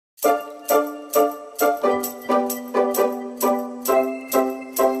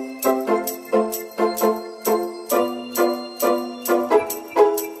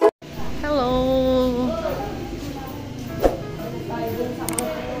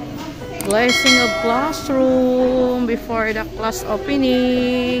Blessing of classroom before the class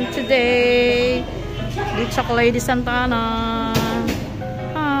opening today. Dito sa Colegio de Sta.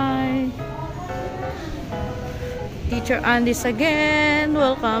 Hi. Teacher Andis again.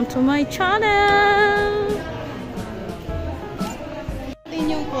 Welcome to my channel.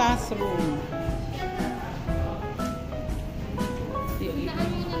 In yung classroom.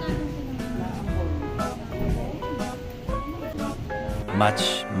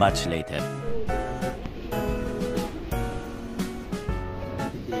 Much later.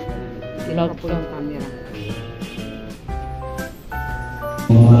 Ilog po yung camera.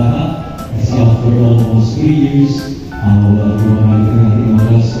 Kasi after almost 3 years, gumamit na natin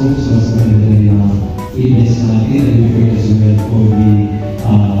mga classrooms, mas maganda na i-invest natin and prepare as well for the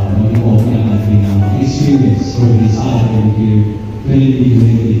mag-open ang ating experience for this academic year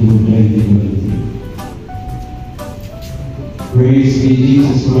 2022-2023. Praise be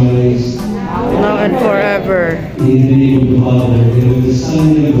Jesus Christ, Now and forever. in the name of the Father, and of the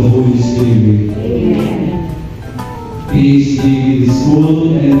Son, and of the Holy Spirit. Amen. Peace be with the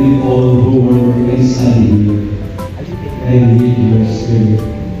school and with all who work and study here, and with your spirit.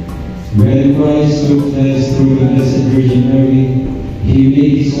 When Christ took flesh through the Blessed Virgin Mary, He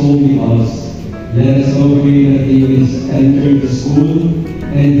made His home with us. Let us all pray that He will enter the school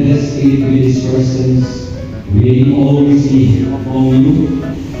and bless it with His presence. May He always be among you.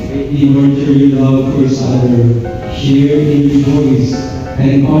 May He nurture your love for each other, share in your joys,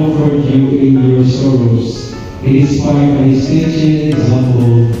 and comfort you in your sorrows. Inspired by His teaching and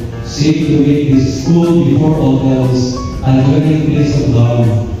example, seek to make this school before all else a dwelling place of love,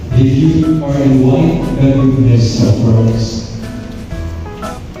 the future and white goodness of Christ.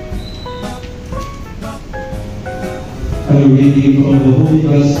 A reading from the Holy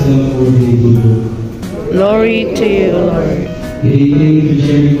Gospel according to Luke. Glory to you, Lord. He came to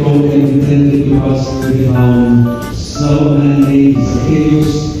Jericho and intended to pass through the town. Now a man named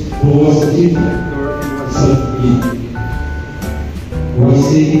Zacchaeus, who was a chief collector and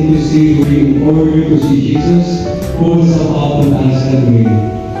was seeking to see him in order to see Jesus, who was about to pass that way.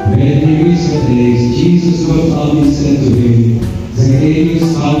 When he reached the place, Jesus looked up and said to him,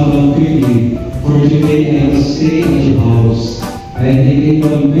 Zacchaeus, come down quickly, for today I must stay at your house. And he came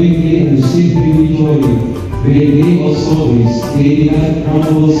down quickly and received him with joy. When they all saw this, they began to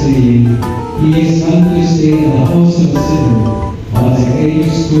grumble, saying, He is come to stay in the house of a sinner. But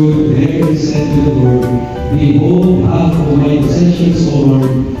Zacchaeus stood there and said to the Lord, Behold, half of my possessions, O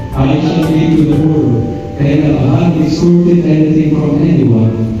Lord, I shall give to the poor, and if I have extorted anything from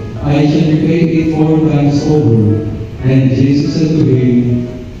anyone, I shall repay it 4 times over. And Jesus said to him,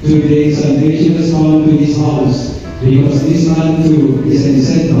 Today salvation has come to this house, because this man too is a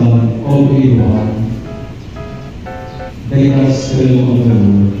descendant of Abraham. The Gospel of the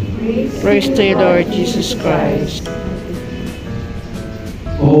Lord. Praise to you, Lord Jesus Christ.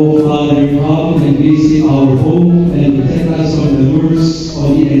 O Father, come and visit our home and protect us from the lures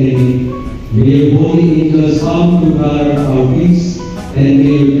of the enemy. May your holy angels come to guard our peace, and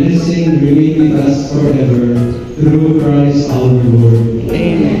may your blessing remain with us forever, through Christ our Lord.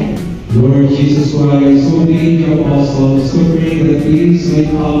 Amen. Lord Jesus Christ, who made your apostles to pray that peace may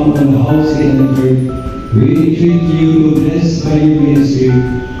come on the house they entered, we entreat you to bless by your ministry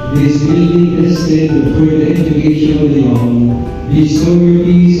this building destined for the education of the young. Bestow your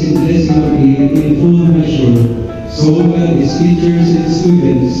peace and blessing of it in full measure, so that its teachers and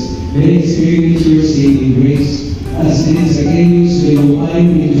students may experience your saving grace, as did Zacchaeus when you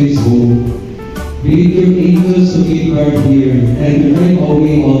climbed into his home. Bid your angels to keep guard here and drive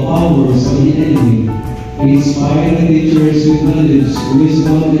away all powers of the enemy. Inspire the teachers with knowledge,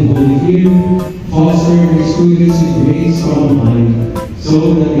 wisdom, and holy fear. Foster your students with grace from on high,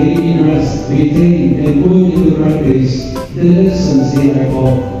 so that they may grasp, retain, and put into practice the lessons they are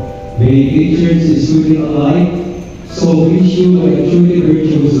taught. May teachers and students alike so wish you a truly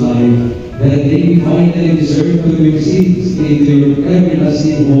virtuous life, that they may finally deserve to be received into your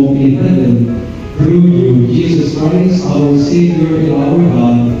everlasting home in heaven. Through you, Jesus Christ, our Savior and our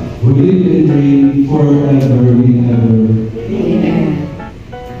God, who live and reign forever and ever. Amen.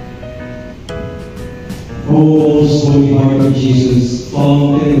 O most holy heart of Jesus,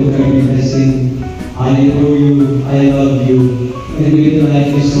 fountain of every blessing, I adore you, I love you, and with the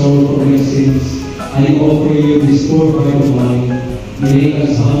life restored for my sins, I offer you this poor heart of mine. Make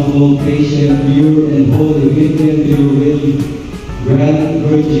us humble, patient, pure, and holy obedient to your will. Grant,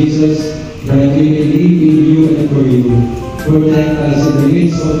 Lord Jesus, that we may live in you and for you. Protect us in the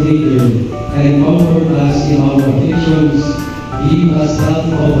midst of danger, and comfort us in our afflictions. Give us help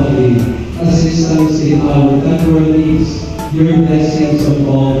of our aid, assistance in our temporal needs, your blessings on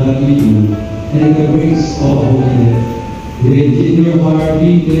all that we do, and the grace of holiness. Within your heart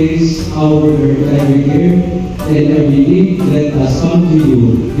we place our every care, and every need let us come to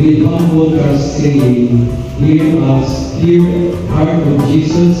you with humble trust, saying, hear us, dear heart of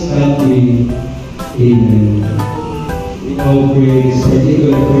Jesus, help me. Amen. We now pray this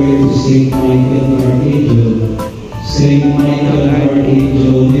particular prayer to Saint Michael the Archangel. Saint Michael the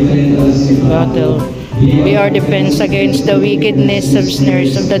Archangel, defend us in Battle. Be our defense against the wickedness of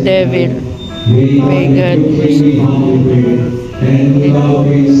snares of the devil. May God and without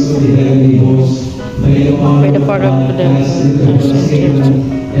grace of the heavenly host, by the power of the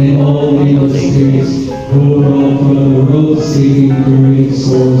and all the spirits who brought from the world, saving current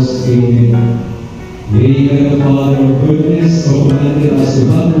souls. Amen. May God the Father of goodness commanded us to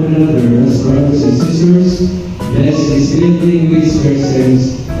love one another as brothers and sisters, bless His building with His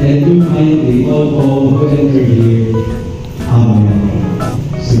presence, and do kindly on all who enter here. Amen.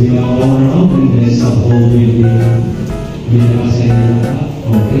 So we now go around and bless the whole building. May nakasaya na lahat.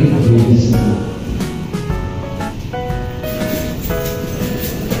 Okay, we bless the whole.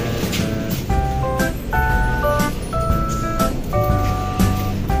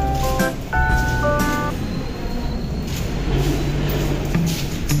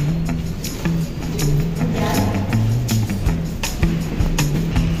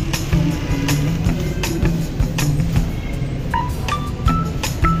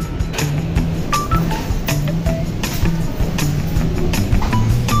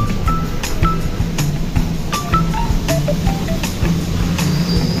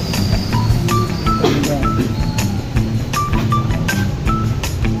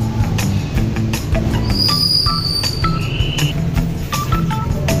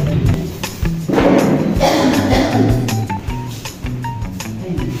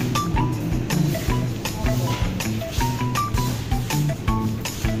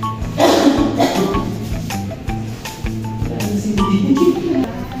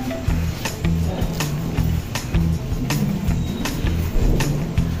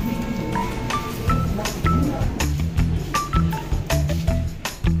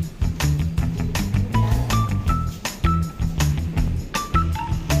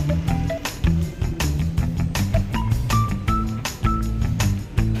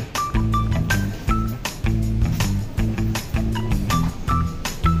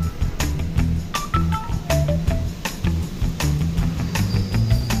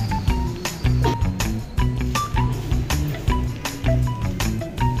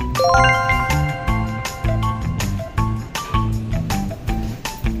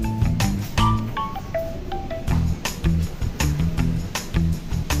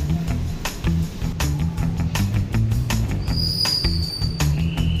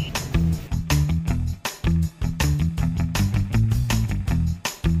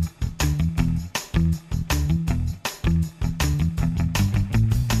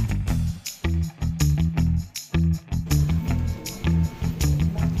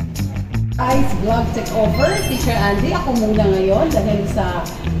 Guys, vlog take over. Teacher Andy, ako muna ngayon dahil sa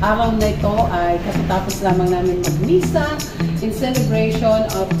araw na ito ay katatapos lamang namin mag-misa in celebration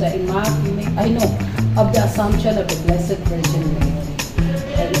of the of the Assumption of the Blessed Virgin Mary.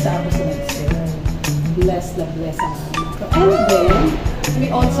 Dahil isa ako sa nag-serve. Bless na bless ang amin ko. And then, we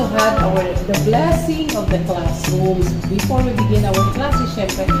also had the blessing of the classrooms. Before we begin our classes,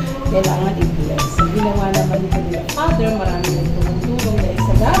 syempre, kailangan i-bless. So, ginawa naman ito nila Father, maraming nagtulong-tulong dahil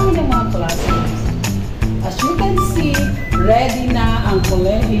sa dami ng mga classrooms. As you can see, ready na ang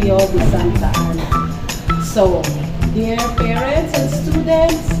Colegio de Sta. So, dear parents and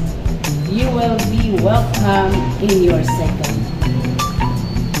students, you will be welcome in your second.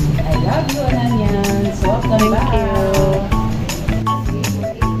 I love you, Ananians. Welcome back.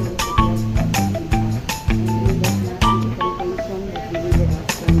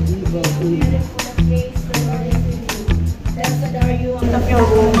 Your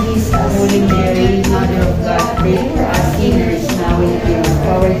womb, Jesus, Holy Mary, Mother of God, pray for us sinners now and at the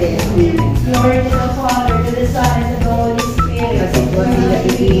hour of death. Amen. Glory to the Father, to the Son, and to the Holy Spirit, as it was in the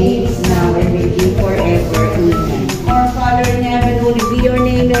beginning, is now, and will be forever. Amen. Our Father in heaven, holy be your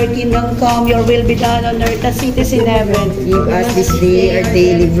name, your kingdom come, your will be done on earth as it is in heaven. Give us this day our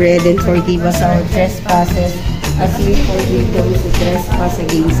daily bread, and forgive us our trespasses, as we forgive those who trespass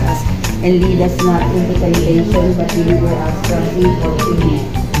against us. And lead us not into temptation, but deliver us from evil. Amen.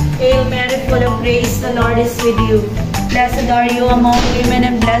 Hail Mary, full of grace, the Lord is with you. Blessed are you among women,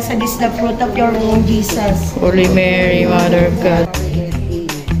 and blessed is the fruit of your womb, Jesus. Holy Mary, Mother of God.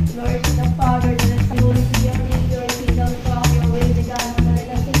 Glory to the Father, to the Son, to the Holy Spirit, your kingdom come, your will be done on earth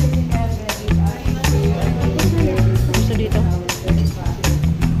as it is in heaven. Gusto dito.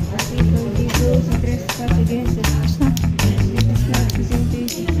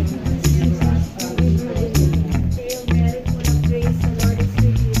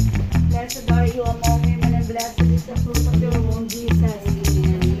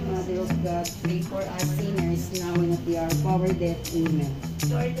 our death. Amen.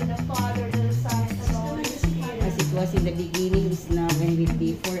 Glory to the Father, to the Son, and to the Holy Spirit. As it was in the beginning, is now, and will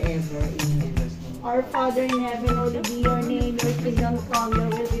be forever. Amen. Our Father in heaven, hallowed be your name. Your kingdom come, your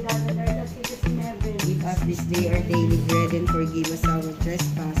will be done on earth as it is in heaven. Give us this day our daily bread, and forgive us our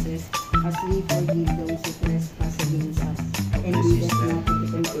trespasses, as we forgive those who trespass against us. And lead us not into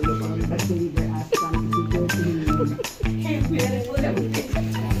temptation, but deliver us from evil.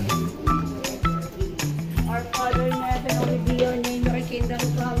 Our Father in heaven, hallowed be your name. Your kingdom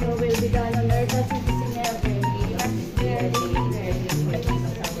come, your will be done on earth as it is in heaven. Give us this day our daily bread, and forgive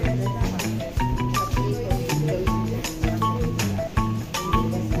us our trespasses.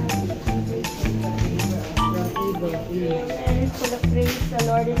 Amen. Full of grace, the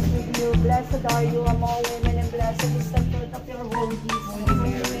Lord is with you. Blessed are you among women, and blessed is the fruit of your womb, Jesus.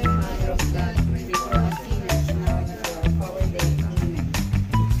 Mother of God, pray for us sinners now and at our hour of death. Amen.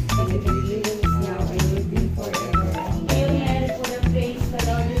 And the beginning is now and will be forever. Amen. Full of grace, the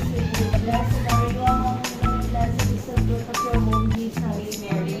Lord is with you. Blessed are you among women, and blessed is the fruit of your womb, Jesus.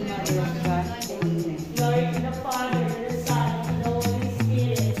 Mary, Mother of God, amen. Glory to the Father, to the Son, and to the Holy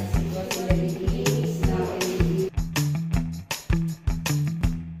Spirit. As it was in the beginning, is now and will be.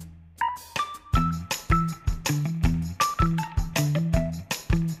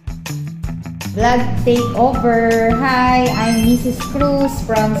 Vlog takeover. Hi, I'm Mrs. Cruz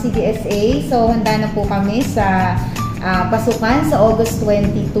from CDSA. So, handa na po kami sa pasukan sa August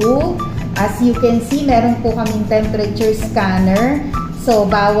 22. As you can see, meron po kaming temperature scanner. So,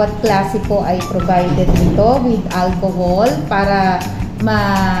 bawat klase po ay provided nito with alcohol para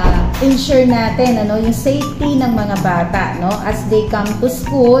ma-ensure natin yung safety ng mga bata as they come to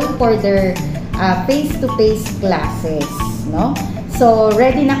school for their face-to-face classes. So,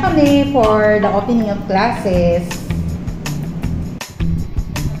 ready na kami for the opening of classes.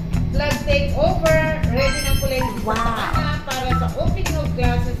 Vlog takeover. Ready na po lang para sa opening of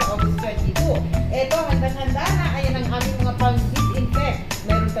classes sa August 22. Ito, handa-handa na. Ayan ang aming mga pang-disinfect.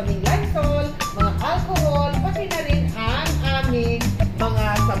 Meron kaming Lysol, mga alcohol, pati na rin ang aming mga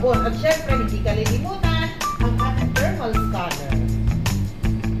sabon. At syempre, hindi kalilimutan